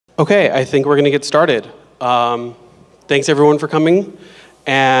Okay, I think we're going to get started. Thanks everyone for coming.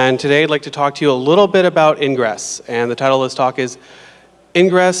 And today I'd like to talk to you a little bit about Ingress. And the title of this talk is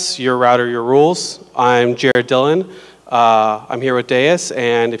Ingress, Your Router, Your Rules. I'm Gerred Dillon. I'm here with Deis.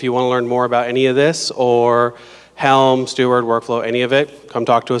 And if you want to learn more about any of this or Helm, Steward, Workflow, any of it, come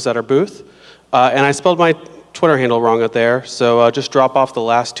talk to us at our booth. And I spelled my Twitter handle wrong out there. So just drop off the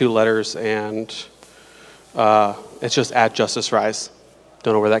last two letters and it's just @JusticeRise.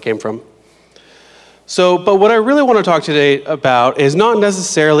 Don't know where that came from. So, but what I really want to talk today about is not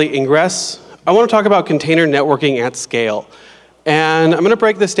necessarily Ingress. I want to talk about container networking at scale. And I'm going to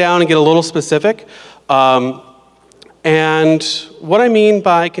break this down and get a little specific. And what I mean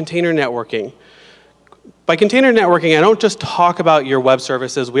by container networking. By container networking, I don't just talk about your web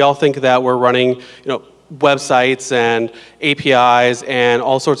services. We all think that we're running, websites and APIs and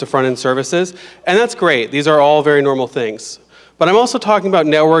all sorts of front-end services. And that's great. These are all very normal things. But I'm also talking about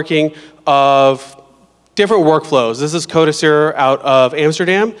networking of different workflows. This is Codicir out of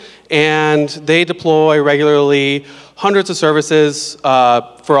Amsterdam, and they deploy regularly hundreds of services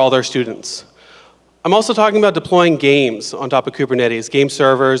for all their students. I'm also talking about deploying games on top of Kubernetes, game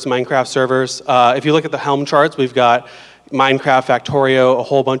servers, Minecraft servers. If you look at the Helm charts, we've got Minecraft, Factorio, a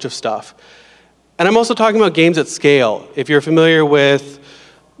whole bunch of stuff. And I'm also talking about games at scale. If you're familiar with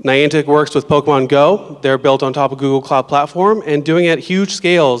Niantic works with Pokemon Go. They're built on top of Google Cloud Platform and doing it at huge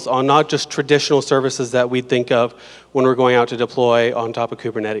scales on not just traditional services that we think of when we're going out to deploy on top of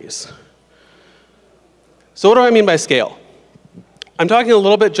Kubernetes. So what do I mean by scale? I'm talking a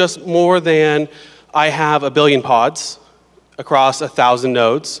little bit just more than I have 1 billion pods across 1,000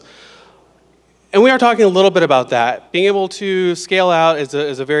 nodes. And we are talking a little bit about that. Being able to scale out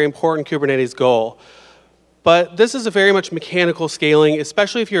is a very important Kubernetes goal. But this is a very much mechanical scaling,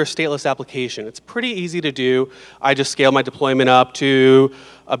 especially if you're a stateless application. It's pretty easy to do. I just scale my deployment up to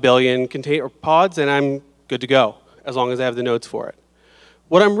 1 billion container pods, and I'm good to go, as long as I have the nodes for it.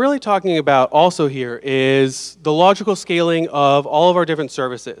 What I'm really talking about also here is the logical scaling of all of our different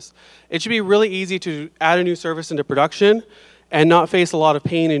services. It should be really easy to add a new service into production and not face a lot of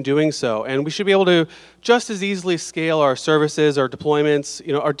pain in doing so. And we should be able to just as easily scale our services, our deployments,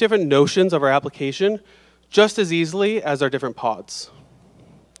 our different notions of our application just as easily as our different pods.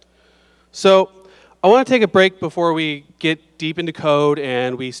 So I want to take a break before we get deep into code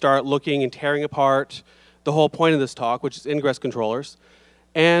and we start looking and tearing apart the whole point of this talk, which is ingress controllers,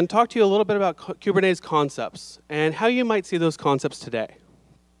 and talk to you a little bit about Kubernetes concepts and how you might see those concepts today.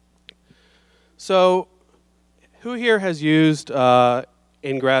 So who here has used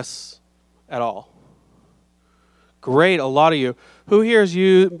ingress at all? Great, a lot of you. Who here has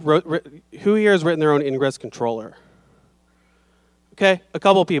written their own ingress controller? Okay, a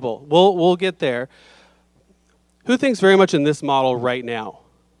couple people. We'll get there. Who thinks very much in this model right now,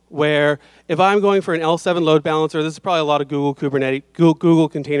 where if I'm going for an L7 load balancer, this is probably a lot of Google Kubernetes, Google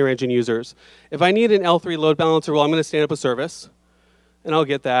Container Engine users. If I need an L3 load balancer, well, I'm going to stand up a service, and I'll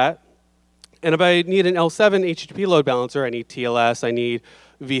get that. And if I need an L7 HTTP load balancer, I need TLS, I need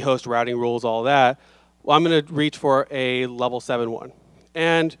vhost routing rules, all that. Well, I'm going to reach for a level 7 one.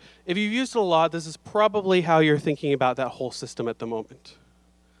 And if you've used it a lot, this is probably how you're thinking about that whole system at the moment.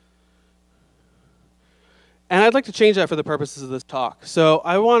 And I'd like to change that for the purposes of this talk. So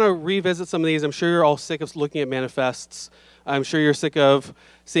I want to revisit some of these. I'm sure you're all sick of looking at manifests. I'm sure you're sick of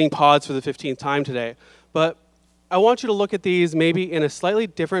seeing pods for the 15th time today. But I want you to look at these maybe in a slightly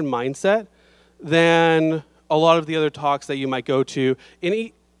different mindset than a lot of the other talks that you might go to.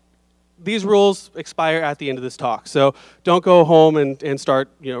 These rules expire at the end of this talk, so don't go home and start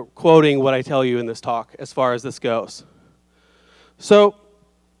quoting what I tell you in this talk as far as this goes. So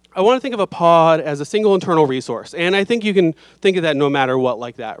I want to think of a pod as a single internal resource, and I think you can think of that no matter what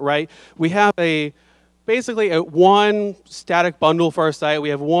like that, right? We have basically one static bundle for our site. We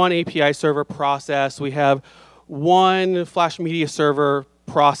have one API server process. We have one Flash Media server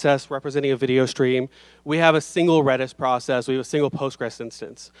process representing a video stream. We have a single Redis process. We have a single Postgres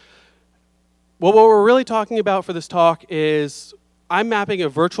instance. Well, what we're really talking about for this talk is I'm mapping a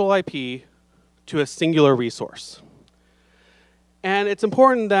virtual IP to a singular resource. And it's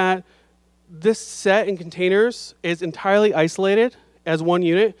important that this set in containers is entirely isolated as one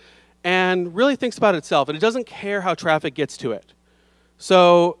unit and really thinks about itself. And it doesn't care how traffic gets to it.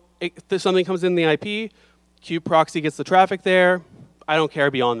 So if something comes in the IP, kubeproxy gets the traffic there. I don't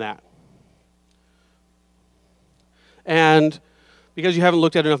care beyond that. And because you haven't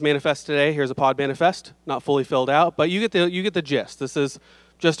looked at enough manifests today, here's a pod manifest, not fully filled out, but you get the gist. This is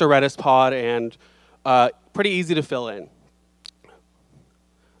just a Redis pod and pretty easy to fill in.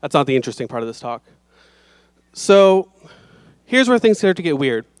 That's not the interesting part of this talk. So here's where things start to get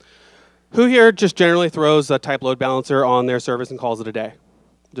weird. Who here just generally throws a type load balancer on their service and calls it a day?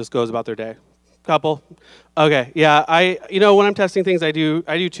 Just goes about their day. Couple? Okay, yeah, when I'm testing things, I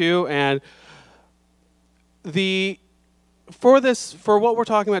do too, and for what we're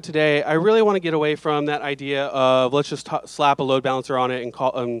talking about today, I really want to get away from that idea of let's just slap a load balancer on it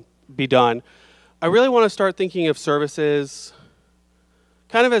and be done. I really want to start thinking of services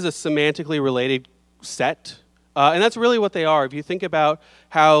kind of as a semantically related set. And that's really what they are. If you think about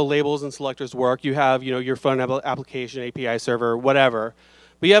how labels and selectors work, you have your phone application, API server, whatever.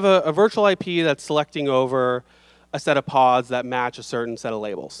 But you have a virtual IP that's selecting over a set of pods that match a certain set of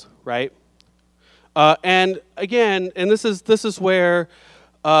labels, right? And again, and this is where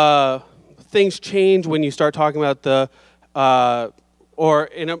things change when you start talking about or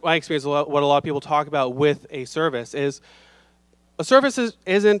in my experience, what a lot of people talk about with a service is a service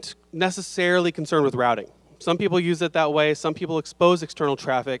isn't necessarily concerned with routing. Some people use it that way. Some people expose external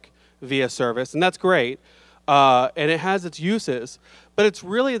traffic via service, and that's great. And it has its uses. But it's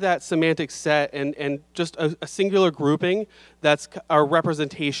really that semantic set and just a singular grouping that's a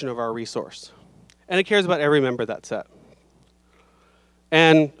representation of our resource. And it cares about every member of that set.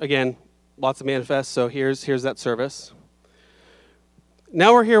 And again, lots of manifests, so here's that service.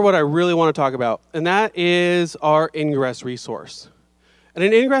 Now we're here what I really want to talk about, and that is our ingress resource. And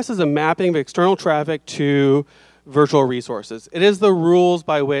an ingress is a mapping of external traffic to virtual resources. It is the rules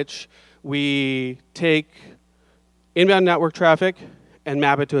by which we take inbound network traffic and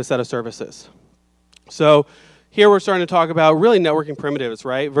map it to a set of services. So here we're starting to talk about really networking primitives,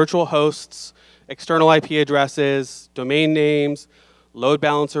 right? Virtual hosts, external IP addresses, domain names, load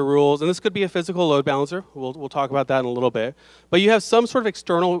balancer rules, and this could be a physical load balancer. We'll talk about that in a little bit. But you have some sort of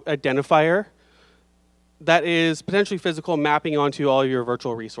external identifier that is potentially physical mapping onto all your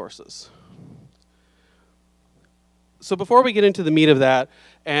virtual resources. So before we get into the meat of that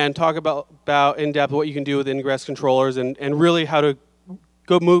and talk about in depth what you can do with ingress controllers and really how to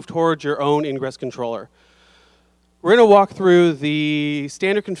go move towards your own ingress controller, we're going to walk through the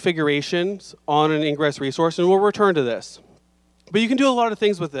standard configurations on an ingress resource, and we'll return to this. But you can do a lot of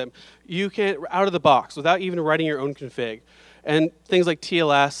things with them. You can, out of the box, without even writing your own config. And things like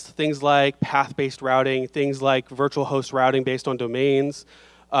TLS, things like path-based routing, things like virtual host routing based on domains.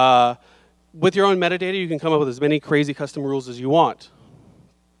 With your own metadata, you can come up with as many crazy custom rules as you want.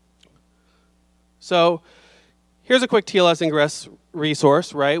 So here's a quick TLS ingress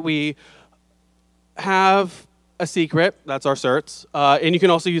resource, right? We have a secret, that's our certs. And you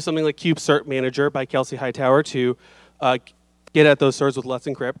can also use something like Kube Cert Manager by Kelsey Hightower to get at those certs with Let's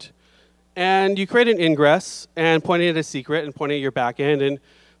Encrypt. And you create an ingress and point it at a secret and point it at your backend, and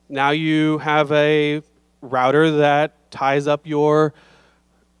now you have a router that ties up your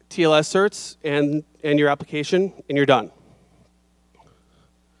TLS certs and your application, and you're done.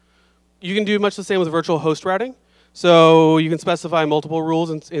 You can do much the same with virtual host routing. So you can specify multiple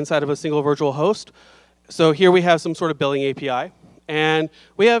rules inside of a single virtual host. So here we have some sort of billing API, and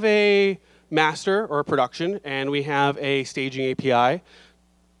we have a master or a production, and we have a staging API,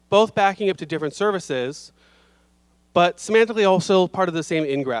 both backing up to different services, but semantically also part of the same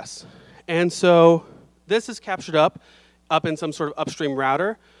ingress. And so this is captured up in some sort of upstream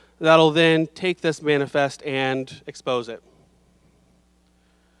router that'll then take this manifest and expose it.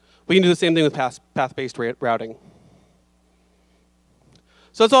 We can do the same thing with path-based routing.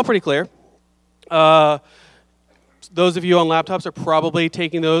 So it's all pretty clear. Those of you on laptops are probably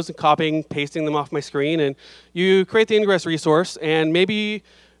taking those and copying, pasting them off my screen, and you create the ingress resource, and maybe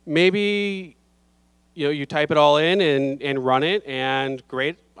you type it all in and run it, and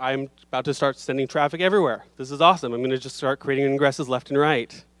great, I'm about to start sending traffic everywhere. This is awesome. I'm going to just start creating ingresses left and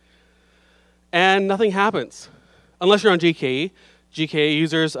right. And nothing happens, unless you're on GKE. GKE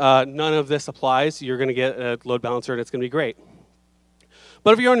users, none of this applies. You're going to get a load balancer, and it's going to be great.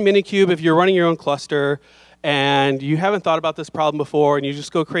 But if you're on Minikube, if you're running your own cluster, and you haven't thought about this problem before, and you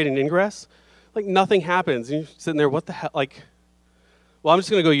just go create an ingress, like nothing happens. And you're sitting there, what the hell? Like, well, I'm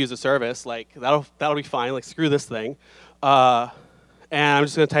just going to go use a service. Like that'll be fine. Like screw this thing, and I'm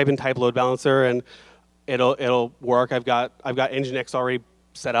just going to type in type load balancer, and it'll work. I've got Nginx already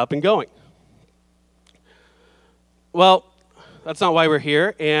set up and going. Well, that's not why we're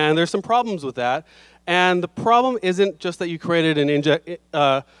here, and there's some problems with that. And the problem isn't just that you created an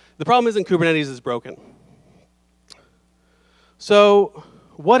the problem isn't Kubernetes is broken. So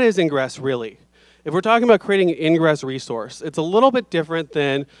what is ingress really? If we're talking about creating an ingress resource, it's a little bit different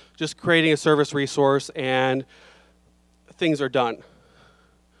than just creating a service resource and things are done.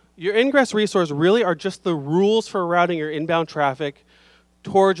 Your ingress resource really are just the rules for routing your inbound traffic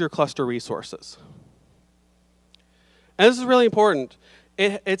towards your cluster resources. And this is really important.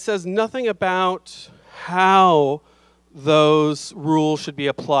 it says nothing about how those rules should be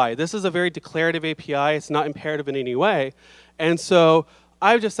applied. This is a very declarative API. It's not imperative in any way. And so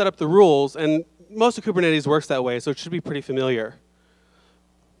I've just set up the rules, and most of Kubernetes works that way, so it should be pretty familiar.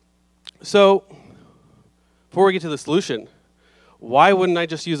 So before we get to the solution, why wouldn't I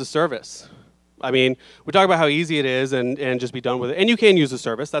just use a service? I mean, we talk about how easy it is and just be done with it. And you can use a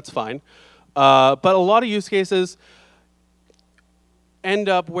service, that's fine. But a lot of use cases end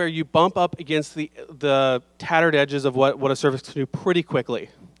up where you bump up against the tattered edges of what a service can do pretty quickly.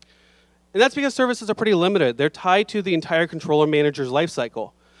 And that's because services are pretty limited. They're tied to the entire controller manager's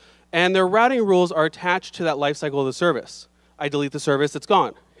lifecycle. And their routing rules are attached to that lifecycle of the service. I delete the service, it's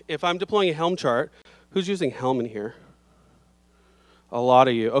gone. If I'm deploying a Helm chart, who's using Helm in here? A lot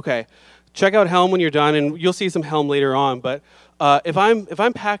of you, okay. Check out Helm when you're done, and you'll see some Helm later on. But if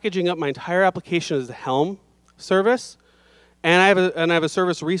I'm packaging up my entire application as a Helm service, and I have a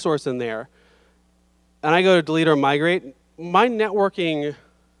service resource in there, and I go to delete or migrate, my networking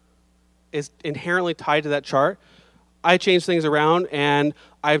is inherently tied to that chart. I change things around, and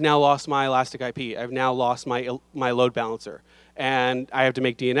I've now lost my elastic IP. I've now lost my load balancer, and I have to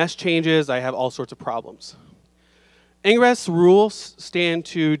make DNS changes. I have all sorts of problems. Ingress rules stand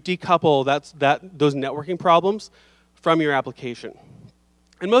to decouple those networking problems from your application.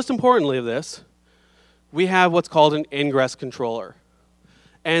 And most importantly of this, we have what's called an ingress controller.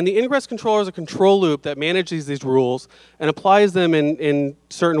 And the ingress controller is a control loop that manages these rules and applies them in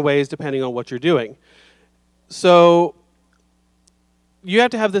certain ways depending on what you're doing. So you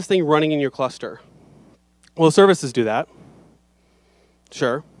have to have this thing running in your cluster. Well, services do that.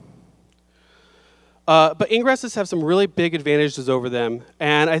 Sure. But ingresses have some really big advantages over them,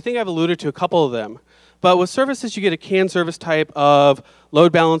 and I think I've alluded to a couple of them. But with services, you get a canned service type of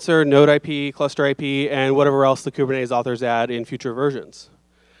load balancer, node IP, cluster IP, and whatever else the Kubernetes authors add in future versions.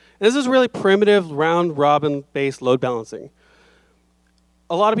 And this is really primitive, round-robin-based load balancing.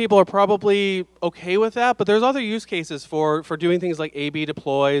 A lot of people are probably okay with that, but there's other use cases for doing things like A/B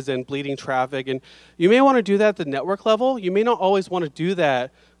deploys and bleeding traffic. And you may want to do that at the network level. You may not always want to do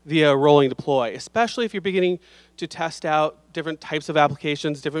that via rolling deploy, especially if you're beginning to test out different types of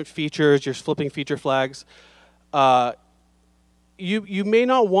applications, different features, you're flipping feature flags. You may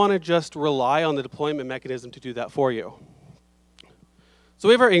not want to just rely on the deployment mechanism to do that for you. So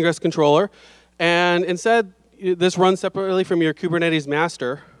we have our ingress controller, and instead, this runs separately from your Kubernetes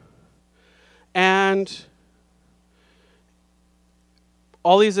master, and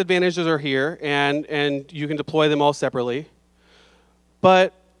all these advantages are here, and you can deploy them all separately.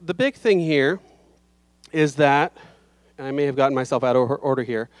 But the big thing here is that, and I may have gotten myself out of order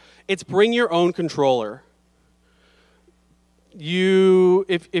here, it's bring your own controller.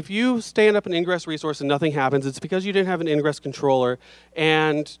 If you stand up an ingress resource and nothing happens, it's because you didn't have an ingress controller,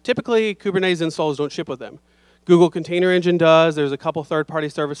 and typically Kubernetes installs don't ship with them. Google Container Engine does, there's a couple third-party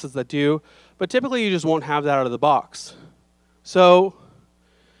services that do, but typically you just won't have that out of the box. So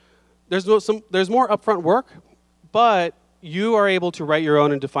there's more upfront work, but you are able to write your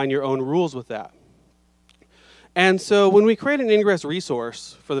own and define your own rules with that. And so when we create an ingress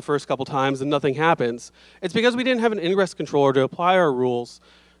resource for the first couple times and nothing happens, it's because we didn't have an ingress controller to apply our rules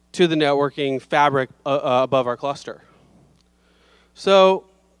to the networking fabric above our cluster. So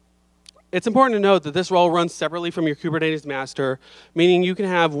it's important to note that this all runs separately from your Kubernetes master, meaning you can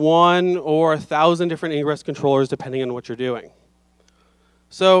have 1 or 1,000 different ingress controllers depending on what you're doing.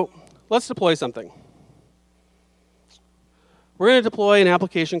 So let's deploy something. We're going to deploy an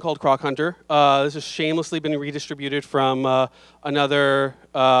application called Croc Hunter. This has shamelessly been redistributed from another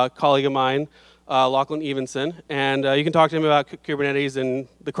colleague of mine, Lachlan Evenson. And you can talk to him about Kubernetes and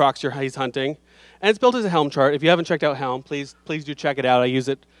the crocs he's hunting. And it's built as a Helm chart. If you haven't checked out Helm, please do check it out. I use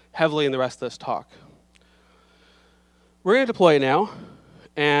it heavily in the rest of this talk. We're going to deploy it now,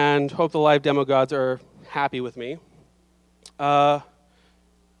 and hope the live demo gods are happy with me.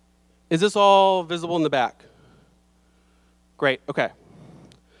 Is this all visible in the back? Great, OK.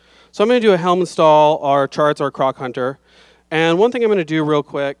 So I'm going to do a Helm install, our charts, our Croc Hunter. And one thing I'm going to do real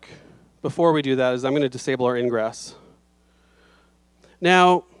quick before we do that is I'm going to disable our ingress.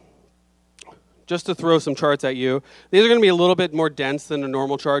 Now, just to throw some charts at you, these are going to be a little bit more dense than a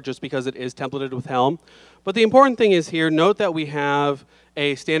normal chart just because it is templated with Helm. But the important thing is here, note that we have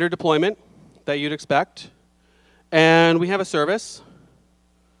a standard deployment that you'd expect. And we have a service.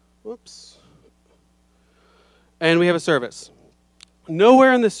 Whoops. And we have a service.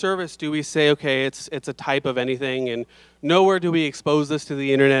 Nowhere in this service do we say, OK, it's a type of anything. And nowhere do we expose this to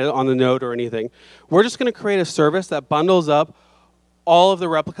the internet on the node or anything. We're just going to create a service that bundles up all of the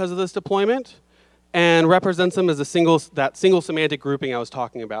replicas of this deployment and represents them as that single semantic grouping I was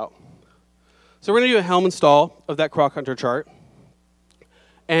talking about. So we're going to do a Helm install of that Croc Hunter chart.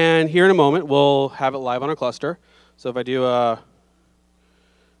 And here in a moment, we'll have it live on our cluster. So if I do a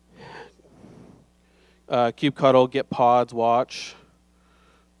kubectl get pods watch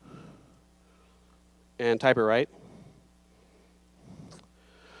and type it right,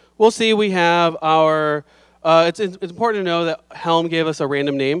 we'll see we have our, it's important to know that Helm gave us a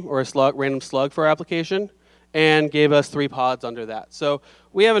random name or a random slug for our application and gave us 3 pods under that. So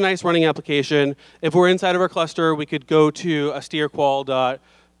we have a nice running application. If we're inside of our cluster, we could go to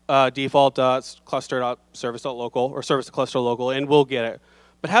default.cluster.service.local or service.cluster.local, and we'll get it.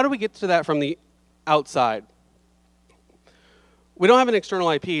 But how do we get to that from the outside? We don't have an external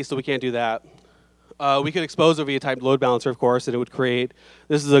IP, so we can't do that. We could expose it via typed load balancer, of course, and it would create,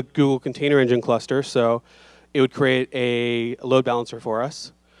 this is a Google Container Engine cluster, so it would create a load balancer for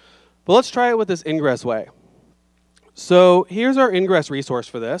us. But let's try it with this ingress way. So here's our ingress resource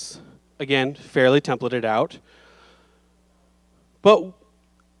for this. Again, fairly templated out. But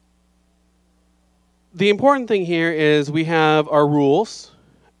the important thing here is we have our rules,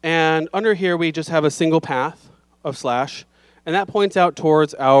 and under here we just have a single path of /, and that points out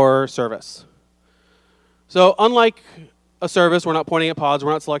towards our service. So unlike a service, we're not pointing at pods,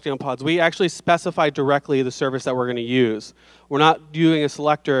 we're not selecting on pods. We actually specify directly the service that we're going to use. We're not doing a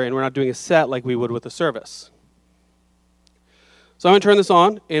selector, and we're not doing a set like we would with a service. So I'm going to turn this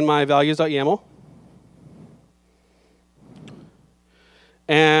on in my values.yaml.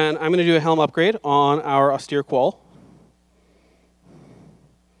 And I'm going to do a Helm upgrade on our austere qual.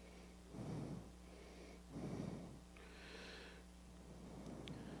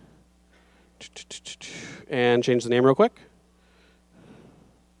 And change the name real quick.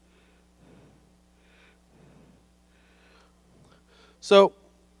 So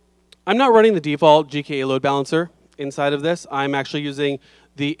I'm not running the default GKA load balancer inside of this. I'm actually using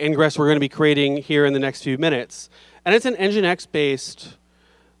the ingress we're going to be creating here in the next few minutes. And it's an Nginx-based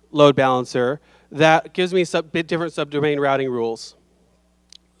load balancer that gives me bit different subdomain routing rules.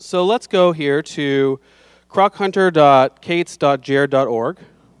 So let's go here to crochunter.kates.gerred.org.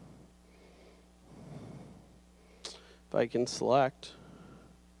 If I can select.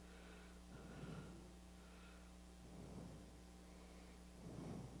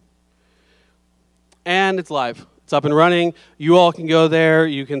 And it's live. It's up and running. You all can go there.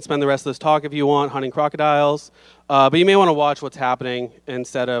 You can spend the rest of this talk if you want hunting crocodiles. But you may want to watch what's happening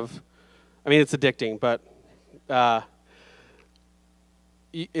instead of, I mean, it's addicting, but I'll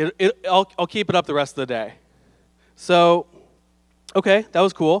keep it up the rest of the day. So, okay, that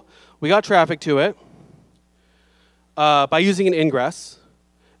was cool. We got traffic to it by using an ingress.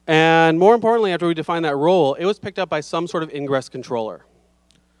 And more importantly, after we defined that role, it was picked up by some sort of ingress controller.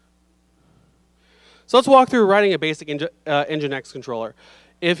 So let's walk through writing a basic Nginx controller.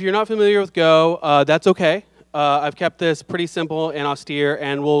 If you're not familiar with Go, that's okay. I've kept this pretty simple and austere,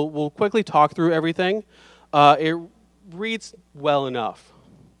 and we'll quickly talk through everything. It reads well enough.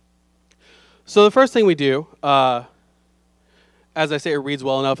 So the first thing we do, as I say, it reads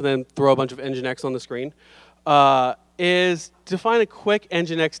well enough, and then throw a bunch of Nginx on the screen, is define a quick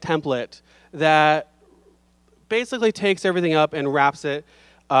Nginx template that basically takes everything up and wraps it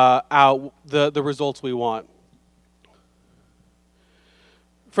out the results we want.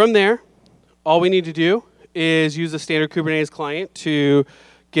 From there, all we need to do is use a standard Kubernetes client to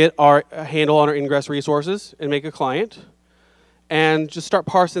get our handle on our ingress resources and make a client, and just start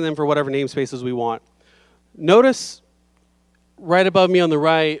parsing them for whatever namespaces we want. Notice right above me on the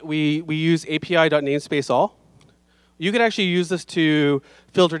right, we use api.namespaceAll. You could actually use this to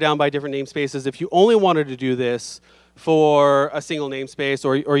filter down by different namespaces if you only wanted to do this for a single namespace,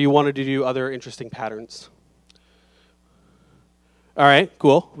 or you wanted to do other interesting patterns. All right,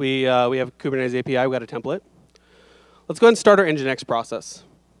 cool. We have Kubernetes API. We got a template. Let's go ahead and start our Nginx process.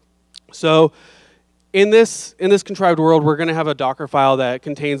 So in this contrived world, we're going to have a Docker file that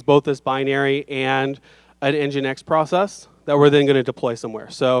contains both this binary and an Nginx process that we're then going to deploy somewhere.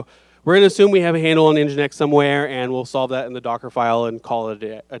 So we're going to assume we have a handle on Nginx somewhere, and we'll solve that in the Docker file and call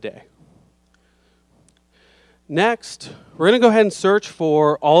it a day. Next, we're going to go ahead and search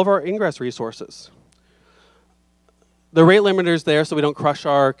for all of our ingress resources. The rate limiter is there so we don't crush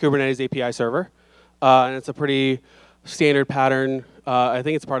our Kubernetes API server. And it's a pretty standard pattern. I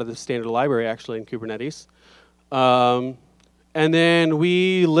think it's part of the standard library, actually, in Kubernetes. And then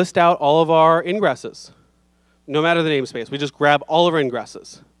we list out all of our ingresses, no matter the namespace. We just grab all of our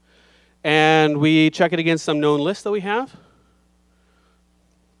ingresses. And we check it against some known list that we have.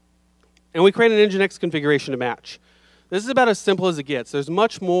 And we create an Nginx configuration to match. This is about as simple as it gets. There's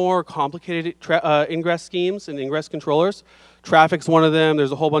much more complicated ingress schemes and ingress controllers. Traffic's one of them.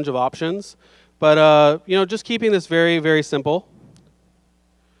 There's a whole bunch of options. But just keeping this very, very simple.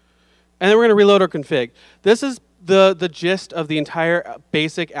 And then we're going to reload our config. This is the gist of the entire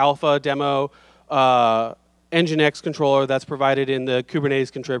basic alpha demo Nginx controller that's provided in the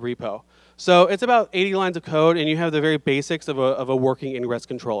Kubernetes contrib repo. So it's about 80 lines of code, and you have the very basics of a working ingress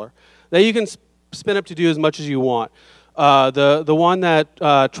controller that you can spin up to do as much as you want. The one that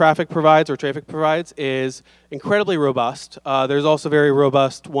Traefik provides is incredibly robust. There's also very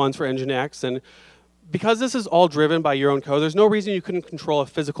robust ones for Nginx, and because this is all driven by your own code, there's no reason you couldn't control a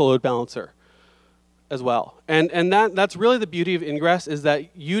physical load balancer as well. And that's really the beauty of Ingress, is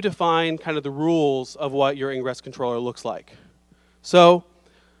that you define kind of the rules of what your Ingress controller looks like. So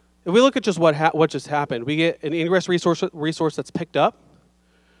if we look at just what just happened, we get an Ingress resource that's picked up.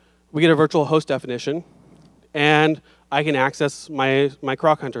 We get a virtual host definition, and I can access my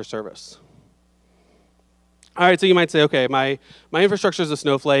Croc Hunter service. All right, so you might say, okay, my infrastructure is a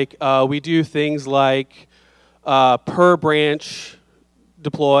snowflake. We do things like per branch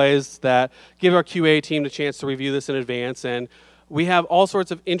deploys that give our QA team the chance to review this in advance, and we have all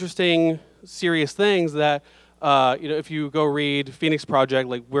sorts of interesting, serious things that if you go read Phoenix Project,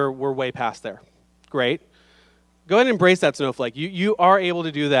 like we're way past there. Great. Go ahead and embrace that snowflake. You are able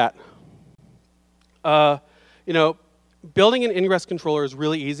to do that. Building an ingress controller is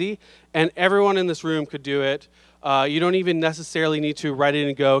really easy, and everyone in this room could do it. You don't even necessarily need to write it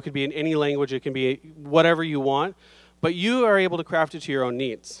in Go. It could be in any language. It can be whatever you want, but you are able to craft it to your own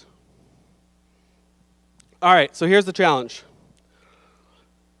needs. All right, so here's the challenge.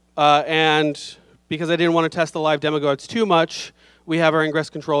 And because I didn't want to test the live demo guards too much, we have our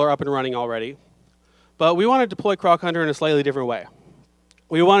ingress controller up and running already. But we want to deploy Croc Hunter in a slightly different way.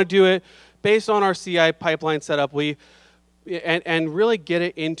 We want to do it based on our CI pipeline setup. And really get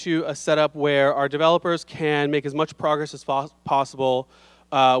it into a setup where our developers can make as much progress as possible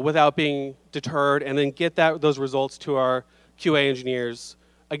without being deterred, and then get those results to our QA engineers,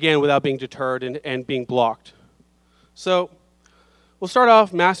 again, without being deterred and being blocked. So we'll start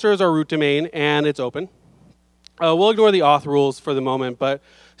off. Master is our root domain, and it's open. We'll ignore the auth rules for the moment, but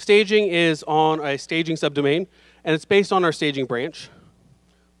staging is on a staging subdomain, and it's based on our staging branch.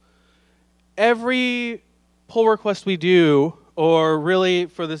 Every pull request we do, or really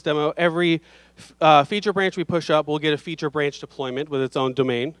for this demo, every feature branch we push up will get a feature branch deployment with its own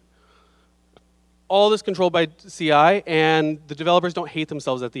domain. All this controlled by CI, and the developers don't hate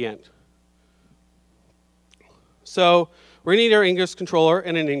themselves at the end. So we're going to need our ingress controller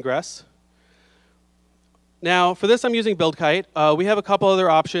and an ingress. Now, for this, I'm using BuildKite. We have a couple other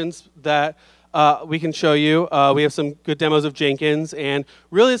options that we can show you. We have some good demos of Jenkins, and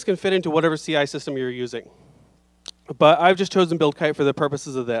really this can fit into whatever CI system you're using. But I've just chosen BuildKite for the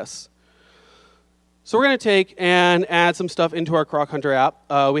purposes of this. So we're going to take and add some stuff into our Croc Hunter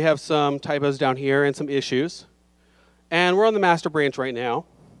app. We have some typos down here and some issues. And we're on the master branch right now.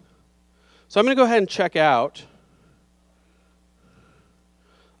 So I'm going to go ahead and check out.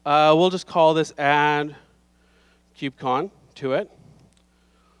 We'll just call this add KubeCon to it.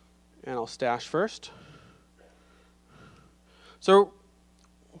 And I'll stash first. So,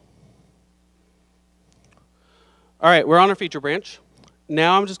 all right, we're on our feature branch.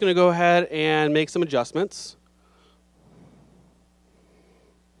 Now I'm just going to go ahead and make some adjustments.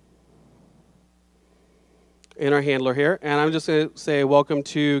 In our handler here. And I'm just going to say, welcome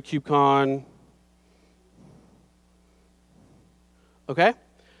to KubeCon. OK.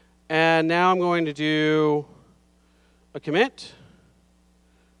 And now I'm going to do a commit.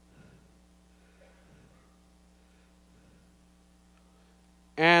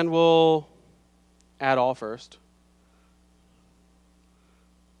 And we'll add all first.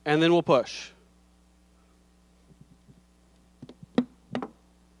 And then we'll push.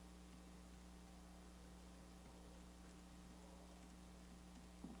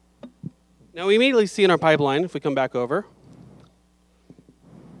 Now we immediately see in our pipeline, if we come back over,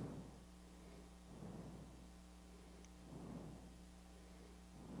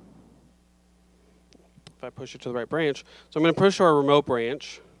 if I push it to the right branch. So I'm going to push our remote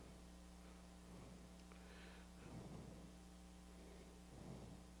branch.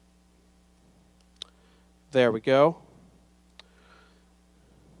 There we go.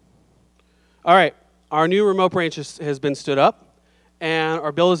 All right, our new remote branch has been stood up, and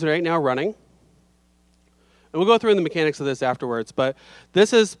our build is right now running. And we'll go through the mechanics of this afterwards, but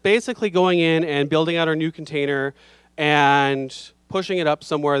this is basically going in and building out our new container and pushing it up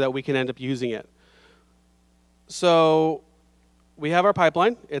somewhere that we can end up using it. So we have our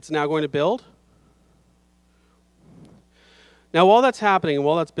pipeline. It's now going to build. Now, while that's happening and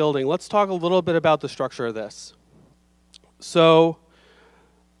while that's building, let's talk a little bit about the structure of this. So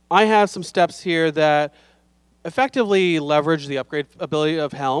I have some steps here that effectively leverage the upgrade ability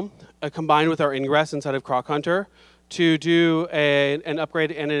of Helm, combined with our ingress inside of Croc Hunter, to do an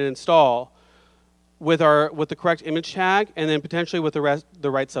upgrade and an install with the correct image tag, and then potentially with the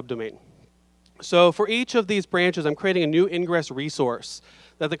right subdomain. So for each of these branches, I'm creating a new ingress resource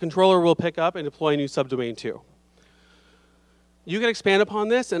that the controller will pick up and deploy a new subdomain to. You can expand upon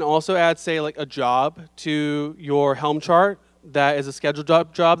this and also add, say, like a job to your Helm chart that is a scheduled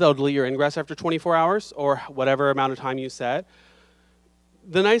job that will delete your ingress after 24 hours or whatever amount of time you set.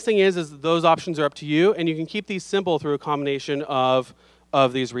 The nice thing is those options are up to you, and you can keep these simple through a combination of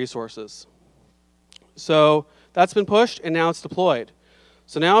these resources. So that's been pushed, and now it's deployed.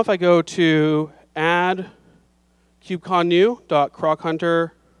 So now if I go to add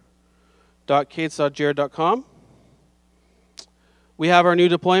kubeconnew.crochunter.cates.gerred.com, we have our new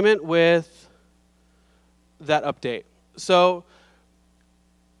deployment with that update. So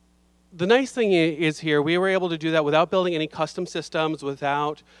the nice thing is here, we were able to do that without building any custom systems,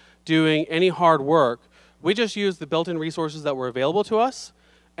 without doing any hard work. We just used the built-in resources that were available to us,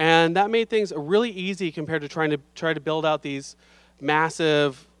 and that made things really easy compared to trying to build out these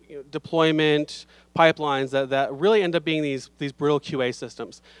massive deployment pipelines that really end up being these brittle QA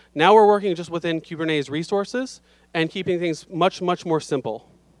systems. Now we're working just within Kubernetes resources and keeping things much, much more simple.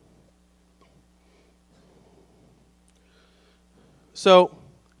 So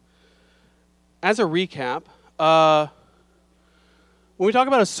as a recap, when we talk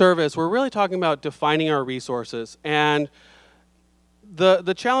about a service, we're really talking about defining our resources. And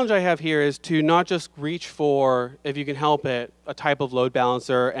the challenge I have here is to not just reach for, if you can help it, a type of load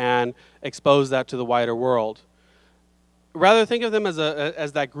balancer and expose that to the wider world. Rather, think of them as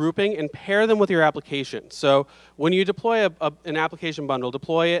that grouping and pair them with your application. So when you deploy an application bundle,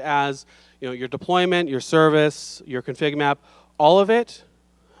 deploy it as your deployment, your service, your config map, all of it,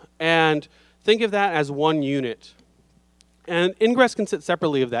 and think of that as one unit. And ingress can sit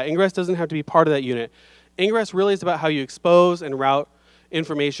separately of that. Ingress doesn't have to be part of that unit. Ingress really is about how you expose and route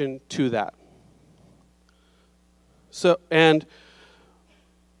information to that. So, and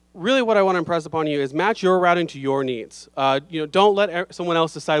really what I want to impress upon you is match your routing to your needs. Don't let someone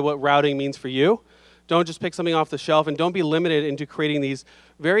else decide what routing means for you. Don't just pick something off the shelf, and don't be limited into creating these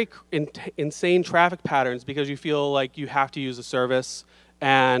very insane traffic patterns because you feel like you have to use a service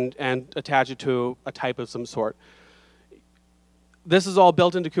and attach it to a type of some sort. This is all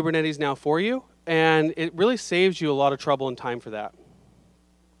built into Kubernetes now for you, and it really saves you a lot of trouble and time for that.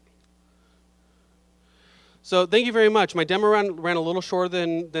 So thank you very much. My demo ran a little shorter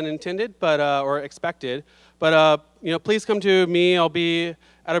than intended, or expected. But please come to me. I'll be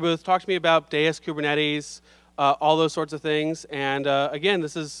at our booth. Talk to me about Deis, Kubernetes, all those sorts of things. And again,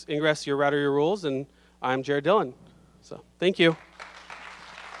 this is Ingress, your router, your rules, and I'm Gerred Dillon. So thank you.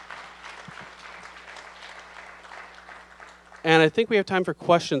 And I think we have time for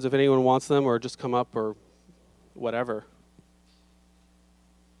questions if anyone wants them, or just come up or whatever.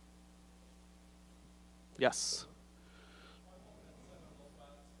 Yes.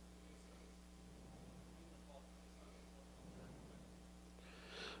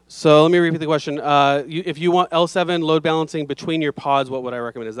 So let me repeat the question. If you want L7 load balancing between your pods, what would I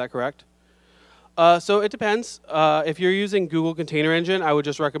recommend? Is that correct? So it depends. If you're using Google Container Engine, I would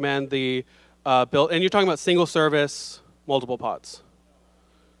just recommend the build. And you're talking about single service, multiple pods.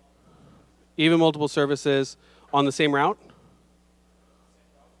 Even multiple services on the same route?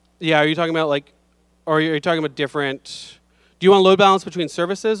 Yeah, are you talking about or are you talking about different, do you want load balance between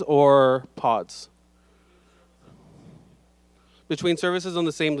services or pods? Between services on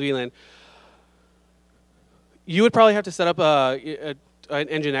the same VLAN. You would probably have to set up an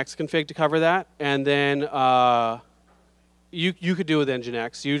Nginx config to cover that, and then you could do it with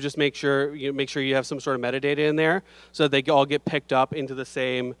Nginx. You just make sure you have some sort of metadata in there so that they all get picked up into the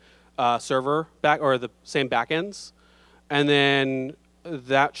same server or the same backends, and then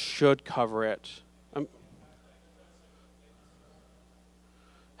that should cover it.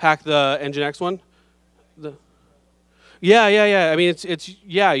 Hack the Nginx one. Yeah. I mean,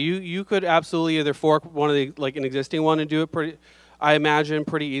 you could absolutely either fork one of the an existing one and do it pretty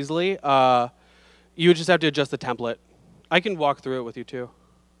easily. You would just have to adjust the template. I can walk through it with you too.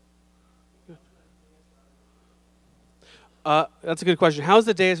 That's a good question. How is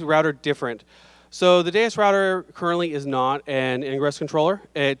the Deis router different? So the Deis router currently is not an ingress controller.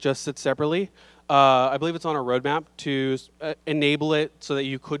 It just sits separately. I believe it's on our roadmap to enable it so that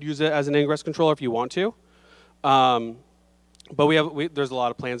you could use it as an ingress controller if you want to. But there's a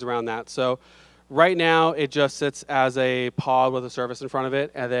lot of plans around that. So Right now, it just sits as a pod with a service in front of it,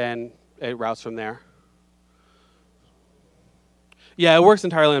 and then it routes from there. Yeah, it works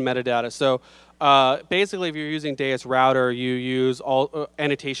entirely on metadata. So basically, if you're using Deis router, you use all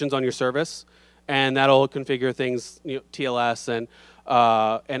annotations on your service, and that'll configure things, TLS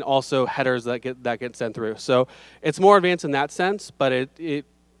and also headers that get sent through. So it's more advanced in that sense, but it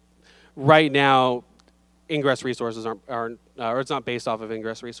right now, Ingress resources aren't or it's not based off of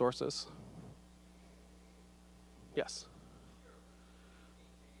Ingress resources. Yes.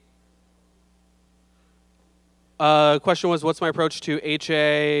 Question was, what's my approach to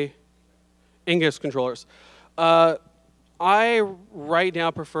HA Ingress controllers? I right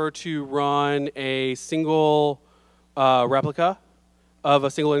now prefer to run a single replica of a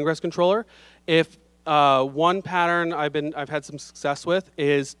single Ingress controller. If one pattern I've had some success with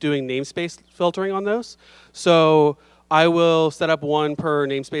is doing namespace filtering on those. So I will set up one per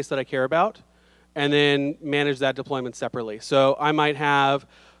namespace that I care about, and then manage that deployment separately. So I might have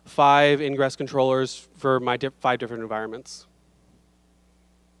 5 Ingress controllers for my 5 different environments.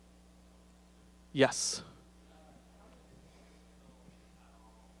 Yes.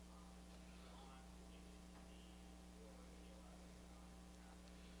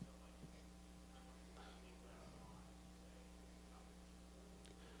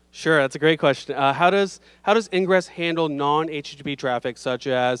 Sure, that's a great question. How does Ingress handle non-HTTP traffic, such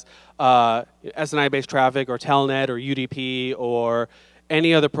as SNI-based traffic, or Telnet, or UDP, or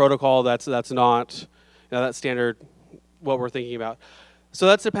any other protocol that's not that standard? What we're thinking about. So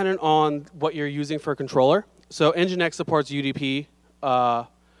that's dependent on what you're using for a controller. So Nginx supports UDP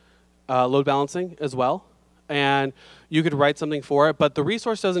load balancing as well, and you could write something for it, but the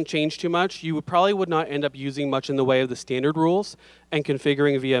resource doesn't change too much. You probably would not end up using much in the way of the standard rules and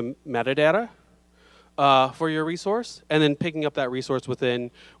configuring via metadata for your resource, and then picking up that resource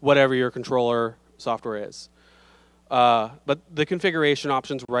within whatever your controller software is. But the configuration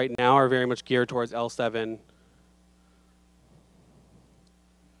options right now are very much geared towards L7.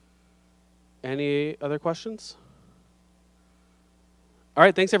 Any other questions? All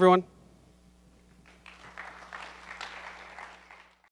right, thanks everyone.